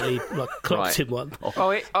I accidentally clocked him one.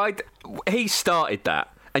 He started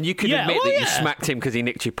that, and you could admit that you smacked him because he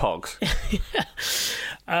nicked your pogs.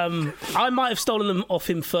 I might have stolen them off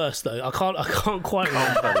him first, though. I can't quite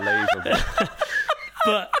remember. Unbelievable.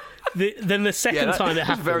 But then the second time it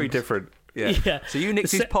happened, very different. Yeah. So you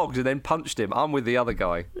nicked his pogs and then punched him. I'm with the other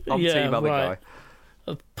guy. I'm team other guy.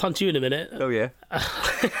 I'll punch you in a minute. Oh yeah.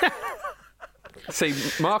 See,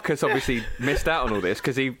 Marcus obviously missed out on all this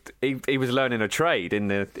because he was learning a trade in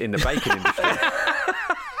the bacon industry.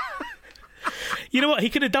 You know what he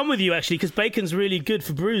could have done with you actually, because bacon's really good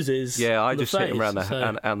for bruises. Yeah, I just hit him around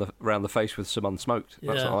the face with some unsmoked.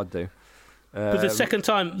 That's what I'd do. But the second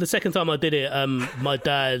time I did it, my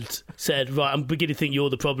dad said, "Right, I'm beginning to think you're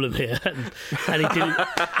the problem here," and he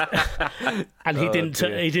didn't.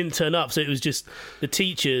 He didn't turn up. So it was just the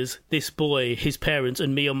teachers, this boy, his parents,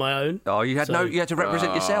 and me on my own. Oh, you had to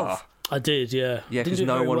represent yourself. I did, yeah. Yeah, because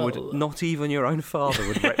no one would, not even your own father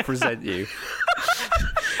would represent you.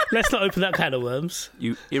 Let's not open that can of worms.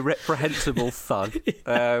 You irreprehensible thug.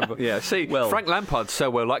 Frank Lampard's so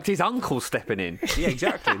well liked, his uncle's stepping in. Yeah,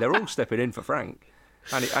 exactly. They're all stepping in for Frank.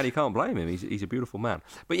 And you can't blame him. He's a beautiful man.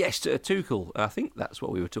 But yes, Tuchel, I think that's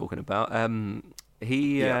what we were talking about.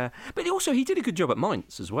 But also he did a good job at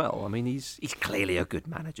Mainz as well. I mean, he's clearly a good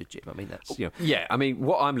manager, Jim. I mean, that's Yeah, I mean,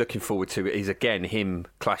 what I'm looking forward to is again him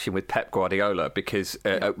clashing with Pep Guardiola because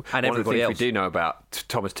and one of the things else. we do know about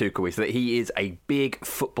Thomas Tuchel is that he is a big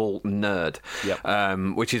football nerd,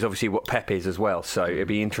 which is obviously what Pep is as well. So it'd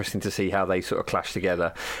be interesting to see how they sort of clash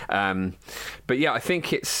together. But yeah, I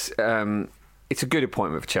think it's. it's a good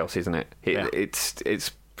appointment for Chelsea, isn't it?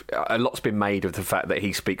 It's a lot's been made of the fact that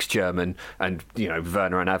he speaks German, and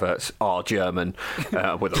Werner and Havertz are German,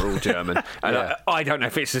 well, they're all German. And I don't know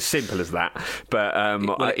if it's as simple as that, but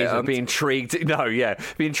I'd be intrigued.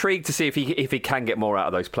 Be intrigued to see if he can get more out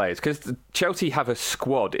of those players, because Chelsea have a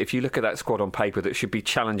squad. If you look at that squad on paper, that should be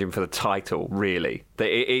challenging for the title. Really,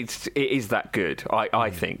 it is that good. I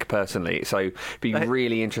think personally. So it'd be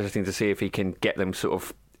really interesting to see if he can get them sort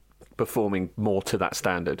of performing more to that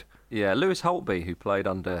standard. Yeah, Lewis Holtby, who played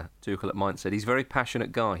under Tuchel at Mainz, said he's a very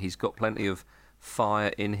passionate guy. He's got plenty of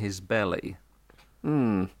fire in his belly,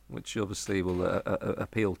 which obviously will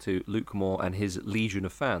appeal to Luke Moore and his legion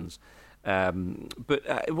of fans. But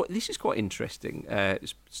this is quite interesting.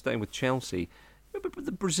 Staying with Chelsea, remember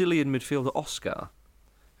the Brazilian midfielder Oscar,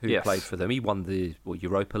 who played for them? He won the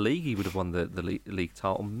Europa League. He would have won the league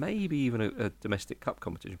title, maybe even a domestic cup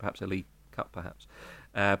competition, perhaps a League Cup, perhaps.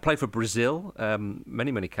 Played for Brazil,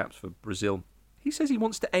 many caps for Brazil. He says he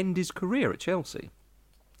wants to end his career at Chelsea.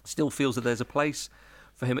 Still feels that there's a place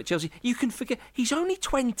for him at Chelsea. You can forget, he's only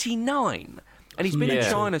 29, and he's been in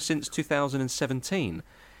China since 2017.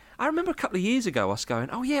 I remember a couple of years ago us going,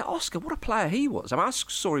 oh yeah, Oscar, what a player he was. I mean, I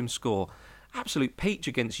saw him score absolute peach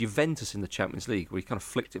against Juventus in the Champions League, where he kind of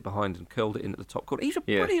flicked it behind and curled it into the top corner. He's a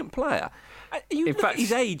brilliant player. You look at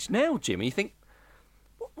his age now, Jim, and you think,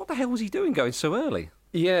 what the hell was he doing going so early?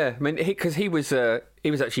 Yeah, I mean, because he was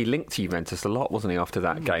actually linked to Juventus a lot, wasn't he? After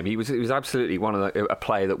that game, he was absolutely a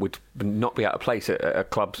player that would not be out of place at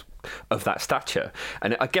clubs of that stature.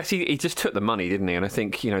 And I guess he just took the money, didn't he? And I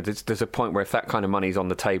think there's a point where if that kind of money's on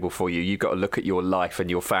the table for you, you've got to look at your life and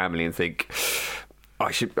your family and think,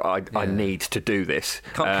 I need to do this.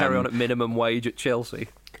 Can't carry on at minimum wage at Chelsea.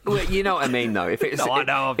 Well, you know what I mean, though. If it's, no, I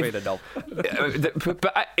know I've been a knob.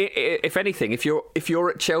 But if anything, if you're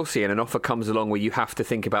at Chelsea and an offer comes along where you have to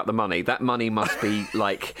think about the money, that money must be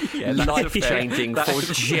like life changing for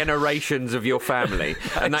generations of your family,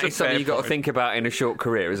 and that is something you've got to think about in a short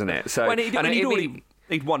career, isn't it? So,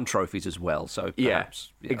 he'd won trophies as well. So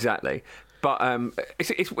perhaps, exactly. But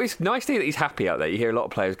it's nice to hear that he's happy out there. You hear a lot of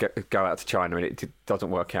players go out to China and it doesn't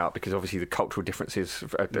work out because obviously the cultural differences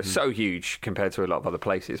are so huge compared to a lot of other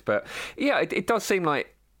places. But yeah, it does seem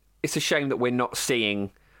like it's a shame that we're not seeing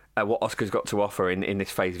what Oscar's got to offer in this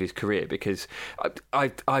phase of his career, because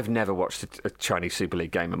I've never watched a Chinese Super League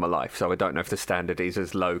game in my life, so I don't know if the standard is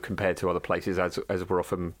as low compared to other places as we're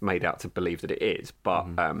often made out to believe that it is. But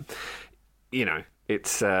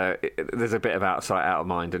it's there's a bit of out of sight, out of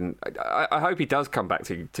mind, and I hope he does come back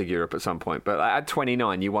to Europe at some point. But at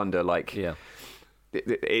 29, you wonder,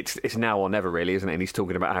 it's now or never, really, isn't it? And he's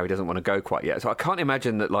talking about how he doesn't want to go quite yet. So I can't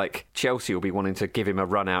imagine that Chelsea will be wanting to give him a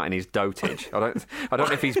run out in his dotage. I don't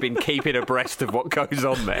know if he's been keeping abreast of what goes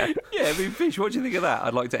on there. Yeah, I mean, Fish, what do you think of that?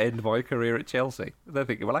 I'd like to end my career at Chelsea. They're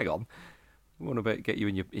thinking, well, hang on, we want to get you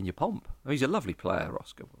in your pomp. Oh, he's a lovely player,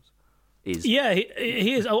 Oscar was. Yeah,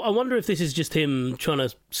 he is. I wonder if this is just him trying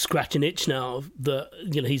to scratch an itch now that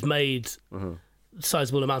he's made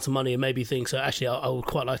sizable amounts of money and maybe thinks, actually, I would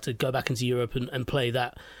quite like to go back into Europe and play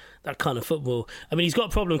that kind of football. I mean, he's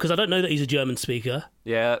got a problem because I don't know that he's a German speaker.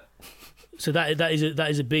 Yeah. So that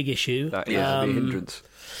is a big issue. That is a big hindrance.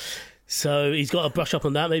 So he's got to brush up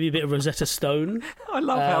on that, maybe a bit of Rosetta Stone. I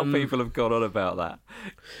love how people have gone on about that.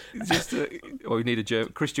 Just, we need a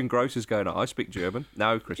German. Christian Gross is going, I speak German.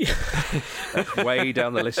 No, Christian. That's way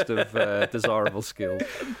down the list of desirable skills.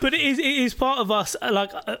 But it is part of us,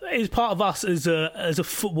 it's part of us as a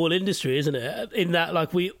football industry, isn't it? In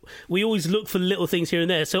that, we always look for little things here and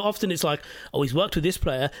there. So often it's he's worked with this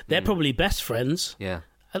player. They're probably best friends. Yeah.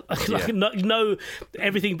 No,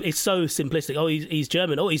 everything is so simplistic. Oh, he's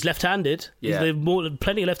German. Oh, he's left-handed. Yeah. There's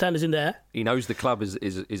plenty of left-handers in there. He knows the club is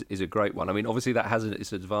a great one. I mean, obviously that has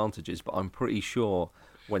its advantages, but I'm pretty sure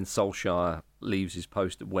when Solskjaer leaves his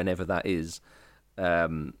post, whenever that is,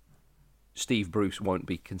 Steve Bruce won't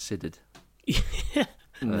be considered.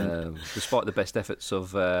 Despite the best efforts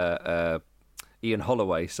of Ian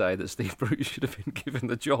Holloway say that Steve Bruce should have been given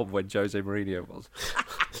the job when Jose Mourinho was.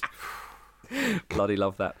 Bloody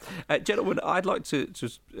love that. Gentlemen, I'd like to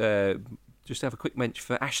just have a quick mention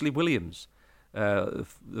for Ashley Williams,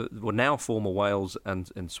 now former Wales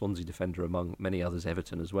and Swansea defender, among many others,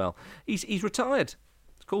 Everton as well. He's retired.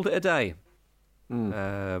 He's called it a day.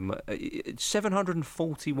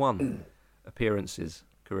 741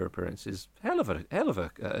 career appearances. Hell of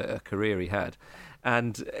a career he had.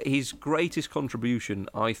 And his greatest contribution,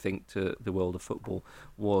 I think, to the world of football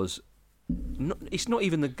was... it's not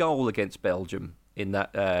even the goal against Belgium in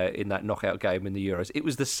that knockout game in the Euros. It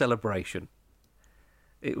was the celebration.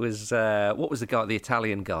 It was what was the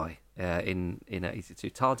Italian guy? in 82.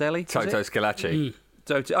 Tardelli? Toto Schillaci.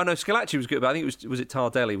 Schillaci was good, but I think was it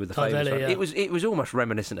Tardelli with the famous one? yeah. It was almost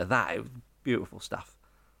reminiscent of that. It was beautiful stuff.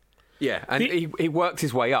 Yeah, and he worked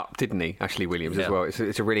his way up, didn't he, Ashley Williams, as well?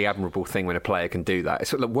 It's a really admirable thing when a player can do that. It's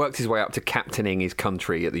sort of worked his way up to captaining his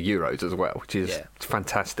country at the Euros as well, which is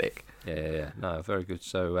fantastic. Yeah. No, very good.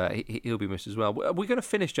 So he'll be missed as well. We're going to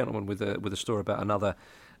finish, gentlemen, with a story about another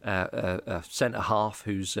centre-half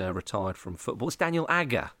who's retired from football. It's Daniel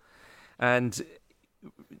Agger. And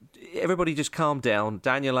everybody just calm down.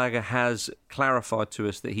 Daniel Agger has clarified to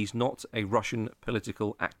us that he's not a Russian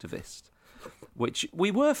political activist, which we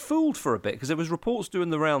were fooled for a bit because there was reports doing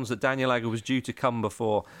the rounds that Daniel Agger was due to come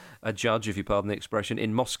before a judge, if you pardon the expression,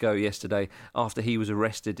 in Moscow yesterday after he was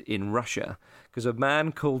arrested in Russia because a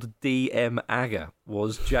man called D.M. Agger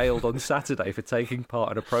was jailed on Saturday for taking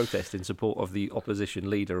part in a protest in support of the opposition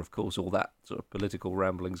leader, of course, all that sort of political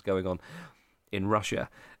ramblings going on in Russia.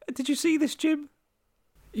 Did you see this, Jim?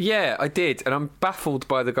 Yeah, I did, and I'm baffled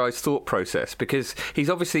by the guy's thought process because he's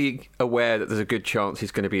obviously aware that there's a good chance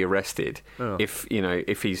he's going to be arrested if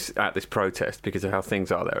he's at this protest because of how things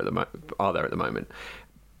are there at the moment.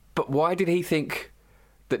 But why did he think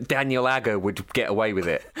that Daniel Agger would get away with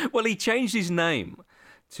it? Well, he changed his name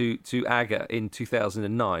to Agger in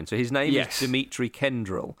 2009. So his name is Dmitry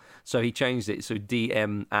Kendrill. So he changed it. So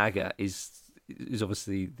DM Agger is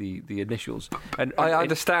obviously the initials. And I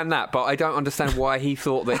understand that, but I don't understand why he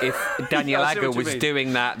thought that if Daniel Agger was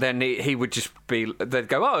doing that, then he would just be... They'd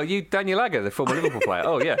go, oh, are you Daniel Agger, the former Liverpool player?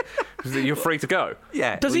 Oh, yeah. You're free to go.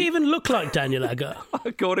 Yeah. Does he even look like Daniel Agger?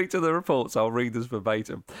 According to the reports, I'll read this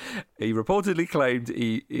verbatim. He reportedly claimed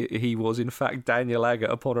he was, in fact, Daniel Agger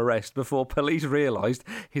upon arrest before police realised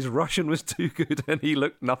his Russian was too good and he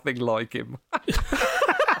looked nothing like him.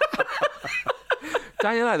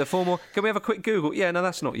 Daniel Agger, the former... Can we have a quick Google? Yeah, no,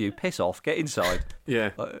 that's not you. Piss off. Get inside. Yeah.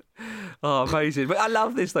 Oh, amazing. But I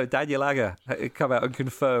love this, though. Daniel Agger come out and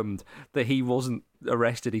confirmed that he wasn't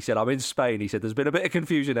arrested. He said, I'm in Spain. He said, there's been a bit of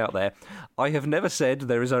confusion out there. I have never said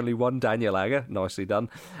there is only one Daniel Agger. Nicely done.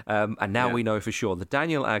 And now we know for sure. The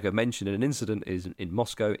Daniel Agger mentioned in an incident in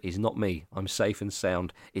Moscow is not me. I'm safe and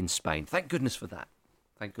sound in Spain. Thank goodness for that.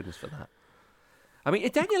 Thank goodness for that. I mean,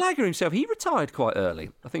 Daniel Agger himself, he retired quite early.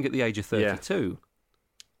 I think at the age of 32. Yeah.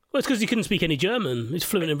 Well, it's because he couldn't speak any German. He's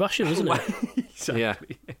fluent in Russian, isn't he?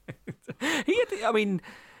 Exactly. Yeah.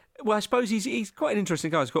 I suppose he's quite an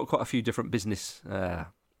interesting guy. He's got quite a few different business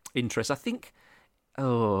interests. I think,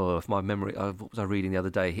 if my memory, what was I reading the other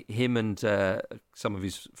day? Him and some of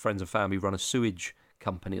his friends and family run a sewage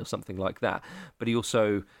company or something like that. But he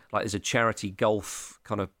also, there's a charity golf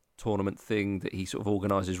kind of tournament thing that he sort of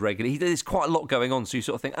organises regularly. There's quite a lot going on, so you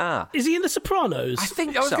sort of think, Is he in The Sopranos? I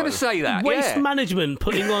think I was going to say that. Waste management,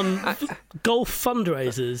 putting on golf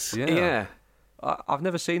fundraisers. Yeah. I've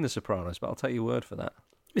never seen The Sopranos, but I'll take your word for that.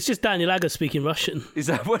 It's just Daniel Agger speaking Russian. Is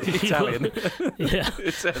that what Italian? Yeah.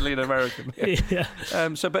 It's certainly an American. Yeah.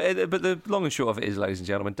 But the long and short of it is, ladies and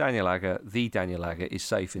gentlemen, Daniel Agger is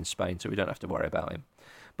safe in Spain, so we don't have to worry about him.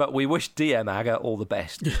 But we wish DM Agger all the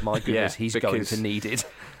best. My goodness, he's going to need it.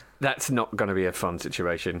 That's not going to be a fun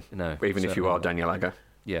situation. No, even if you are Daniel Agger.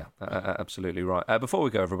 Yeah, absolutely right. Before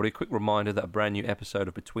we go, everybody, a quick reminder that a brand new episode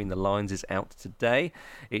of Between the Lines is out today.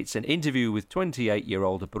 It's an interview with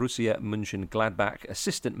 28-year-old Borussia Mönchengladbach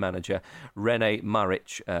assistant manager Rene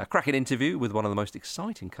Maric. A cracking interview with one of the most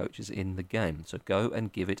exciting coaches in the game. So go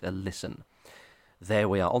and give it a listen. There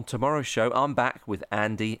we are. On tomorrow's show, I'm back with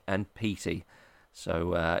Andy and Petey.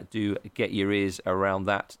 So do get your ears around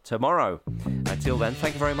that tomorrow. Until then,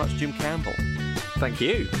 thank you very much, Jim Campbell. Thank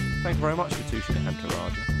you. Thank you very much, Katusha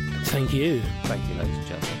Hantaraja. Thank you. Thank you, ladies and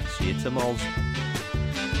gentlemen. See you tomorrow.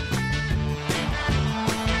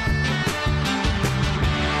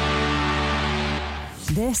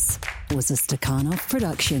 This was a Stakhanov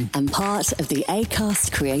production and part of the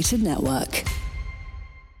Acast Creative Network.